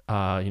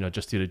 you know,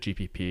 just do the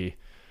GPP.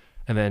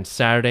 And then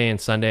Saturday and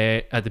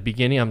Sunday, at the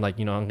beginning, I'm like,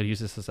 you know, I'm going to use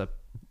this as a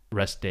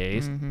rest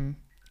days. Mm-hmm.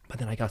 But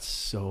then I got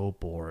so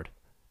bored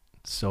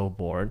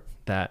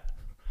that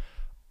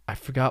I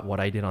forgot what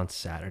I did on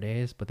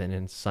Saturdays. But then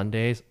in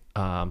Sundays,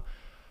 my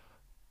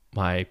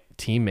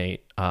teammate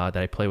that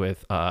I play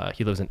with,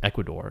 he lives in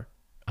Ecuador.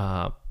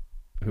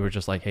 We were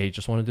just like, hey,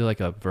 just want to do like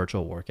a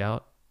virtual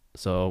workout.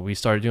 So we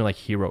started doing like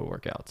hero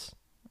workouts.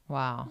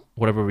 Wow.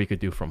 Whatever we could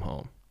do from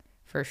home.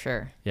 For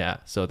sure. Yeah.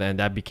 So then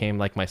that became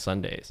like my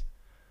Sundays.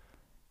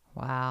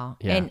 Wow.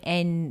 Yeah.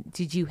 And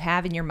did you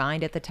have in your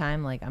mind at the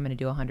time, like, I'm going to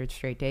do 100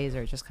 straight days,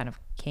 or it just kind of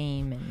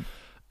came? And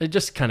it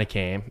just kind of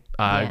came.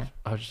 I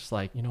was just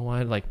like, you know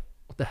what? Like,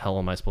 what the hell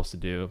am I supposed to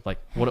do? Like,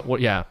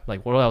 what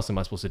else am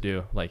I supposed to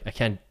do? Like, we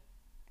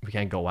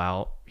can't go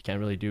out. We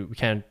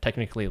can't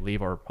technically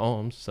leave our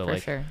homes. So For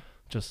sure.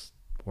 Just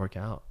work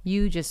out.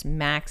 You just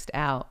maxed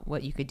out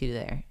what you could do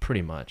there.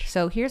 Pretty much.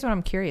 So here's what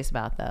I'm curious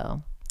about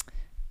though.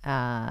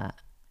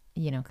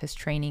 You know, because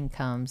training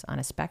comes on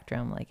a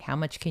spectrum. Like, how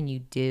much can you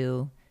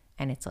do?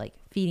 And it's like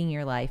feeding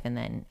your life, and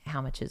then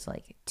how much is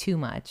like too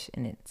much?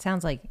 And it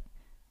sounds like,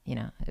 you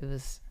know, it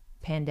was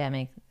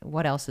pandemic,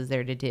 what else is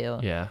there to do?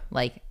 Yeah.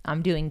 Like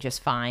I'm doing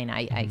just fine.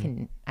 I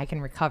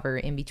can recover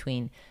in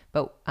between.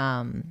 But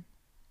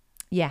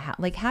yeah,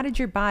 how did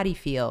your body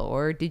feel?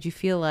 Or did you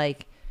feel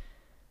like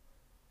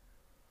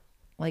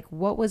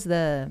what was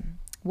the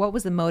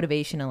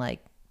motivation to like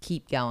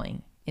keep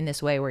going in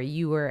this way where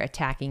you were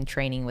attacking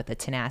training with a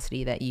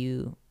tenacity that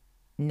you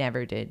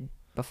never did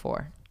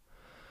before?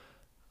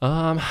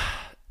 Yeah,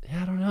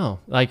 I don't know.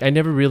 Like I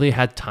never really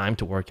had time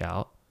to work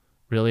out.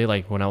 Really,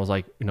 like when I was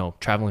like,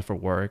 traveling for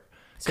work.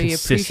 So you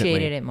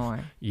appreciated it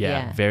more.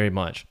 Yeah, very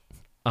much.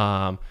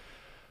 And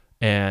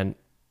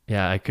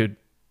yeah,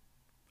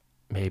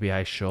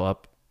 I show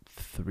up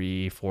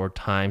 3-4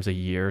 times a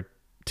year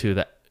to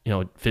the,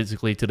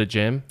 physically to the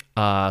gym.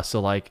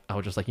 So like, I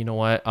was just like, you know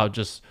what? I'll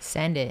just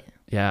send it.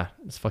 Yeah.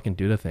 Just fucking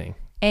do the thing.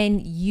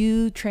 And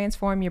you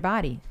transform your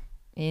body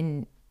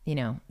in,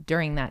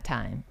 during that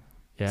time.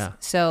 Yeah.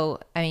 So,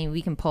 I mean,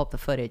 we can pull up the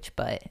footage,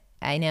 but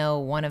I know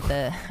one of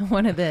the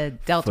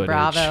Delta footage.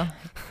 Bravo,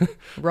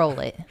 roll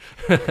it.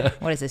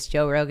 What is this,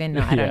 Joe Rogan?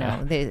 No, I don't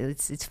know.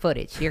 It's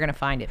footage. You're going to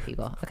find it,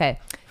 people. Okay.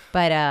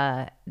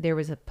 But there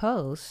was a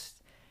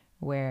post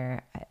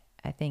where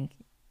I think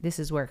this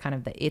is where kind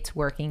of the "it's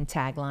working"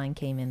 tagline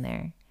came in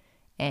there.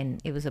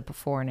 And it was a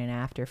before and an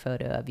after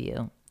photo of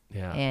you.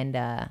 Yeah.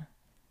 And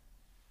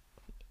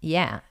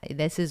yeah,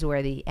 this is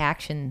where the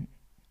action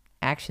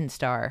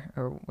star,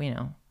 or,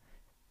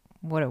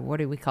 what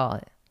do we call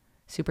it?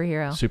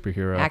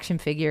 Superhero action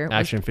figure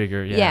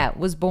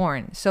was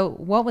born. So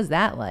what was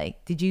that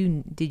like? Did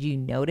you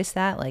notice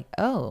that, like,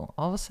 oh,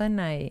 all of a sudden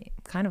I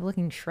kind of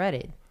looking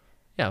shredded?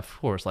 Yeah, of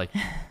course. Like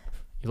you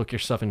look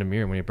yourself in the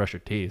mirror when you brush your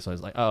teeth, so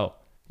it's like, oh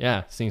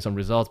yeah, seeing some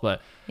results.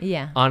 But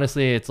yeah,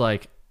 honestly, it's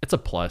like it's a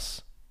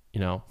plus,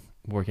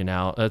 working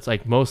out. It's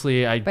like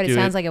mostly but it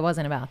sounds like it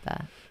wasn't about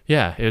that.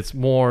 Yeah, it's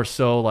more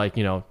so like,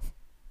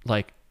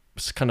 like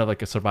it's kind of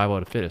like a survival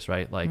of the fittest,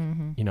 right? Like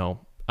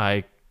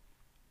I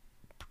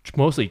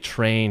mostly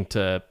train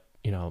to,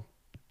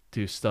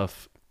 do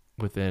stuff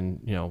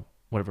within,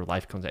 whatever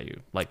life comes at you.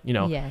 Like,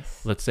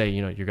 yes. Let's say,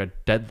 you're going to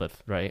deadlift,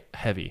 right?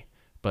 Heavy.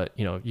 But,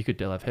 you could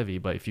deadlift heavy,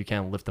 but if you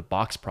can't lift the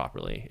box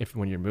properly,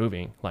 when you're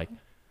moving, like,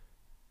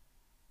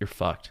 you're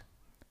fucked.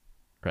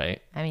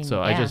 Right? I mean,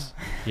 so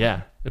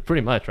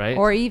pretty much, right?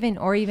 Or even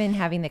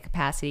having the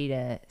capacity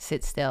to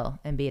sit still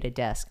and be at a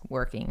desk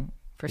working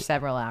for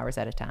several hours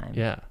at a time.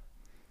 Yeah.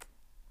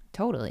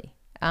 Totally.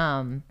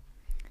 And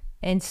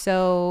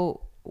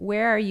so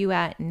where are you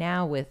at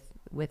now with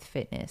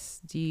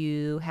fitness? Do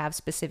you have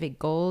specific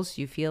goals?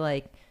 Do you feel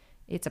like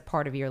it's a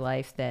part of your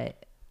life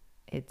that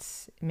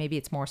it's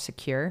more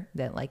secure,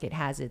 that like it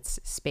has its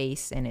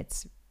space and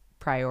its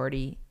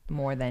priority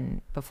more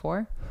than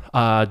before?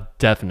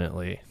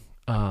 Definitely.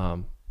 As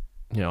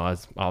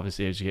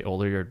you get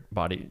older, your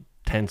body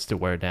tends to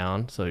wear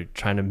down, so you're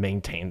trying to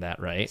maintain that,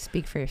 right?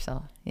 Speak for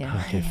yourself.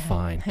 Yeah. Okay,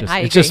 fine.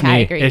 It's just me. I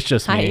agree. It's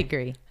just me.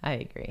 I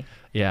agree.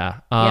 Yeah.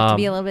 You have to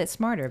be a little bit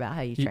smarter about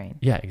how you train.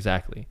 Yeah,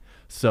 exactly.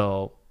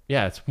 So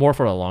yeah, it's more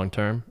for the long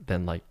term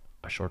than like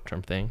a short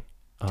term thing.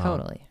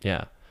 Totally.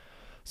 Yeah.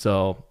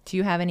 So do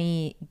you have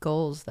any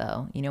goals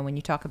though? When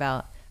you talk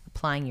about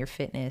applying your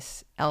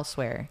fitness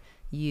elsewhere,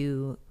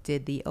 you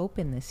did the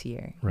Open this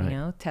year,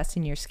 right.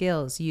 Testing your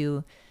skills.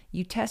 You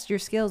test your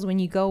skills when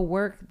you go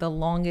work the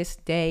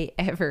longest day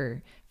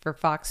ever for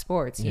Fox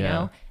Sports, you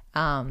know?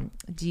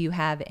 Do you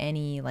have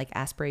any like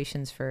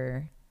aspirations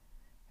for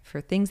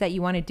things that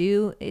you want to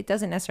do? It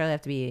doesn't necessarily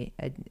have to be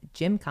a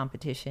gym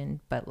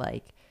competition, but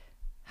like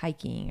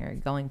hiking or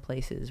going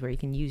places where you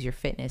can use your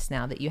fitness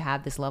now that you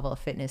have this level of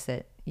fitness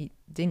that you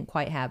didn't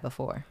quite have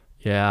before.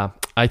 Yeah,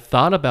 I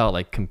thought about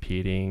like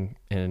competing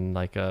in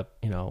like a,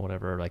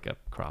 whatever, like a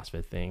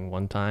CrossFit thing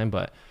one time,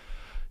 but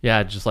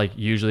yeah, just like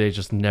usually I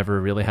just never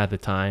really had the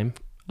time.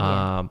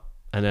 Yeah.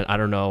 And then I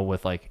don't know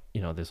with like,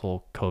 this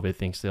whole COVID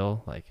thing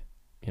still, like,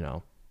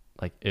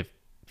 like if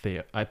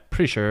I'm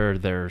pretty sure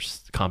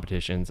there's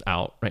competitions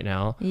out right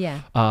now.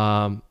 Yeah.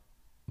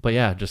 But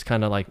yeah, just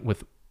kind of like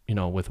with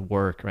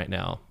work right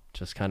now,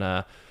 just kind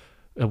of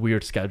a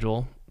weird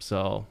schedule.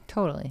 So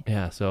totally.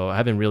 Yeah. So I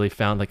haven't really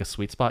found like a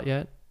sweet spot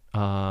yet,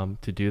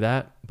 to do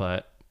that,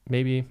 but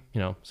maybe,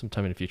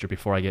 sometime in the future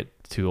before I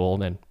get too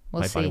old and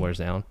my body wears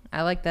down.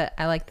 I like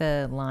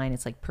the line.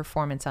 It's like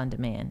performance on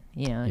demand,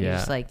 You're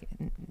just like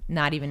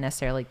not even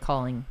necessarily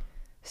calling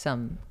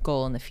some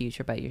goal in the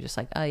future, but you're just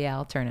like, oh yeah,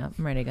 I'll turn up.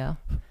 I'm ready to go.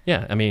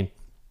 Yeah. I mean,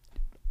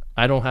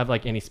 I don't have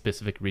like any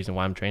specific reason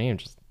why I'm training. I'm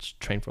just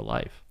train for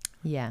life.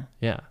 Yeah.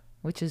 Yeah.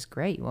 Which is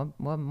great.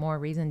 What more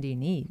reason do you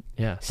need?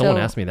 Yeah. Someone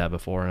asked me that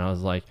before and I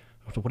was like,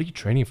 what are you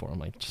training for? I'm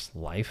like, just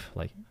life.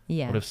 Like,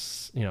 yeah. What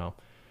if,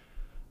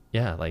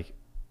 yeah, like.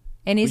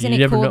 And isn't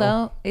it cool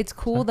though? It's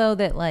cool though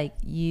that like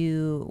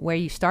where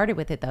you started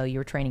with it though, you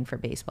were training for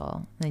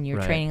baseball and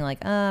you're training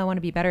like, I want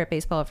to be better at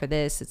baseball for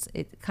this.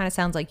 It kind of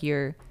sounds like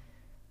your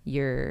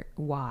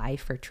why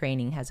for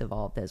training has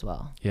evolved as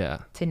well. Yeah.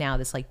 To now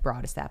this like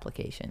broadest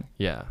application.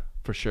 Yeah,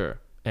 for sure.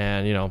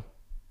 And,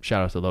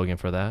 shout out to Logan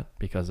for that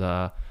because,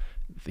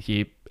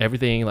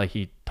 everything like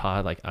he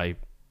taught, like I,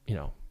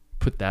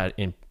 put that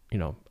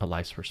a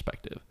life's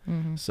perspective.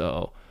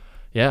 So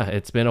yeah,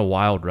 it's been a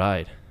wild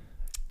ride.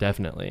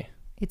 Definitely.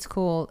 It's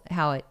cool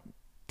how it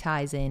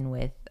ties in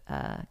with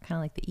kind of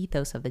like the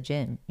ethos of the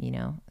gym,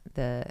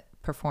 the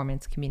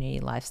performance community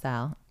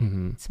lifestyle.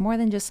 It's more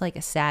than just like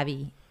a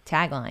savvy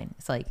tagline.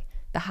 It's like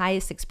the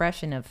highest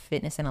expression of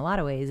fitness in a lot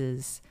of ways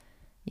is,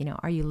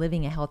 are you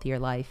living a healthier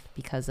life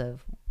because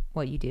of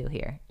what you do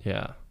here?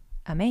 Yeah.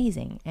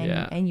 Amazing.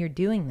 And you're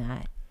doing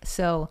that.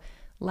 So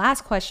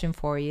last question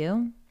for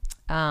you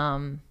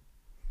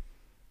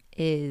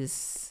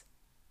is,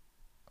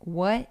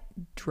 what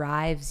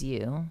drives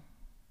you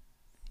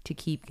to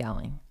keep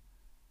going?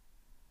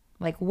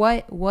 Like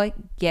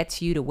what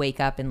gets you to wake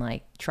up and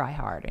like try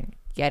hard and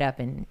get up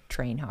and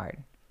train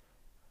hard?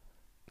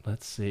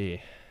 Let's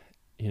see.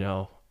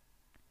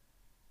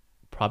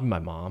 Probably my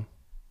mom,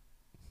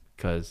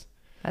 because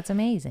that's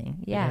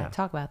amazing. Yeah.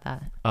 Talk about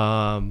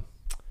that.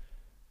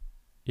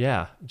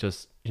 Yeah,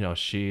 just,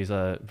 she's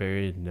a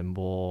very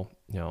nimble,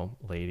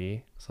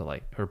 lady. So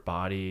like her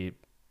body,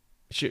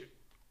 she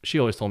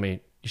always told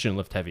me you shouldn't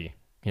lift heavy,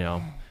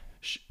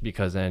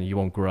 because then you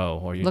won't grow,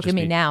 or you look just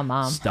at me now,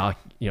 mom.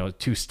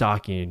 Too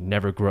stocky,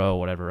 never grow,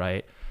 whatever,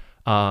 right?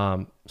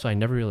 So I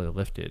never really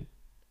lifted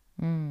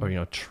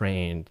or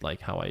trained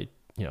like how I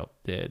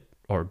did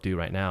or do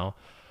right now.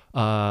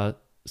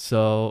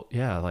 So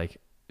yeah, like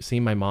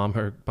seeing my mom,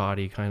 her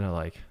body kind of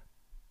like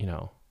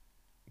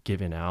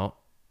giving out.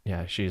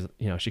 Yeah, she's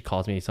she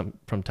calls me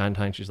from time to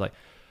time. She's like,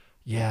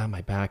 yeah,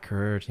 my back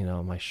hurts,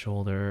 my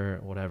shoulder,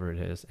 whatever it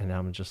is, and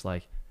I'm just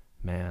like,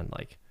 man,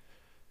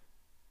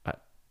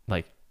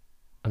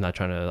 I'm not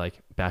trying to like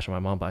bash on my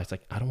mom, but it's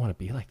like I don't want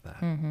to be like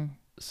that.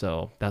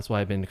 So that's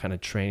why I've been kind of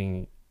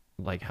training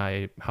like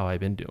how I've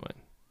been doing.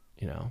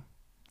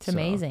 It's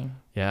amazing.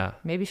 Yeah,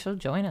 maybe she'll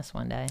join us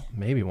one day.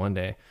 Maybe one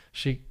day.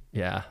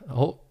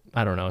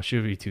 I don't know, she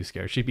would be too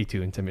scared, she'd be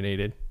too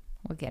intimidated.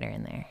 We'll get her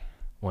in there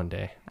one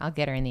day. I'll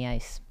get her in the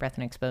ice, breath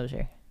and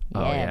exposure.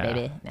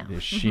 Baby. No.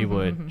 She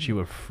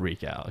would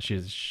freak out.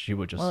 She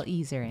would just, we'll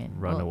ease her in,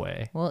 run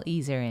away. We'll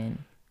ease her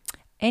in.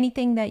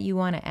 Anything that you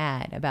want to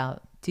add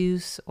about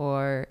Deuce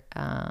or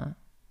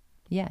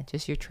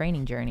just your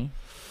training journey?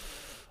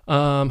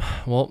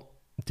 Well,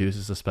 Deuce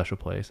is a special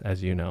place,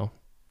 as you know.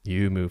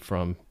 You moved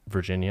from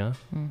Virginia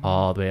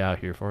all the way out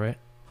here for it.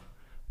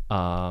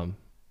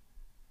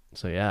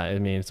 So yeah, I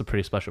mean, it's a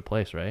pretty special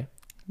place, right?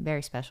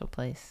 Very special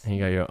place. And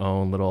you got your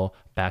own little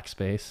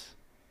backspace.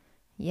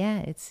 Yeah,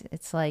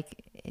 it's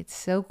like, it's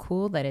so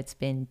cool that it's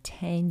been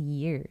 10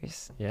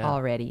 years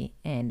already,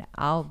 and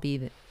I'll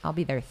be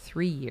there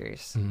 3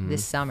 years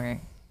this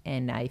summer,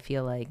 and I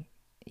feel like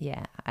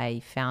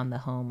I found the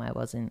home I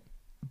wasn't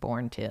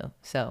born to.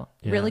 So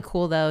really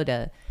cool though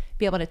to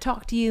be able to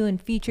talk to you and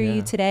feature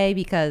you today,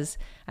 because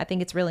I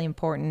think it's really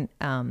important.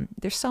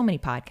 There's so many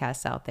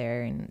podcasts out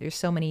there, and there's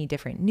so many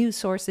different news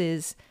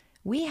sources.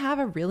 We have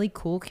a really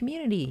cool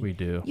community. We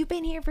do. You've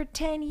been here for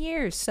 10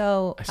 years.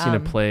 So I've seen a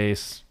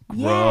place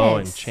grow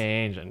and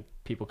change, and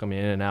people come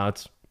in and out.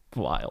 It's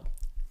wild.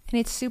 And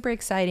it's super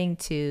exciting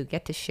to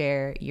get to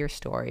share your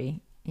story,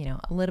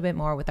 a little bit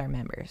more with our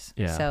members.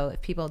 Yeah. So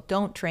if people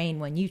don't train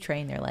when you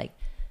train, they're like,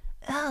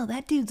 oh,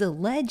 that dude's a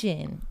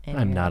legend. And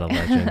I'm not a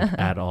legend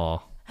at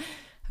all.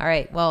 All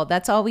right. Well,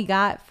 that's all we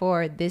got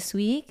for this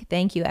week.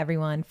 Thank you,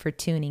 everyone, for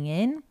tuning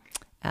in.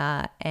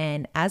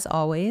 And as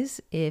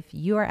always, if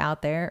you are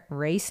out there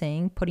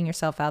racing, putting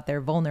yourself out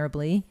there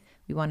vulnerably,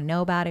 we want to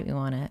know about it. We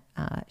want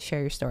to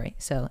share your story.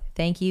 So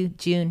thank you,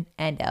 June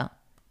Endo.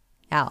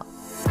 Out.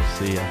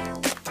 See ya.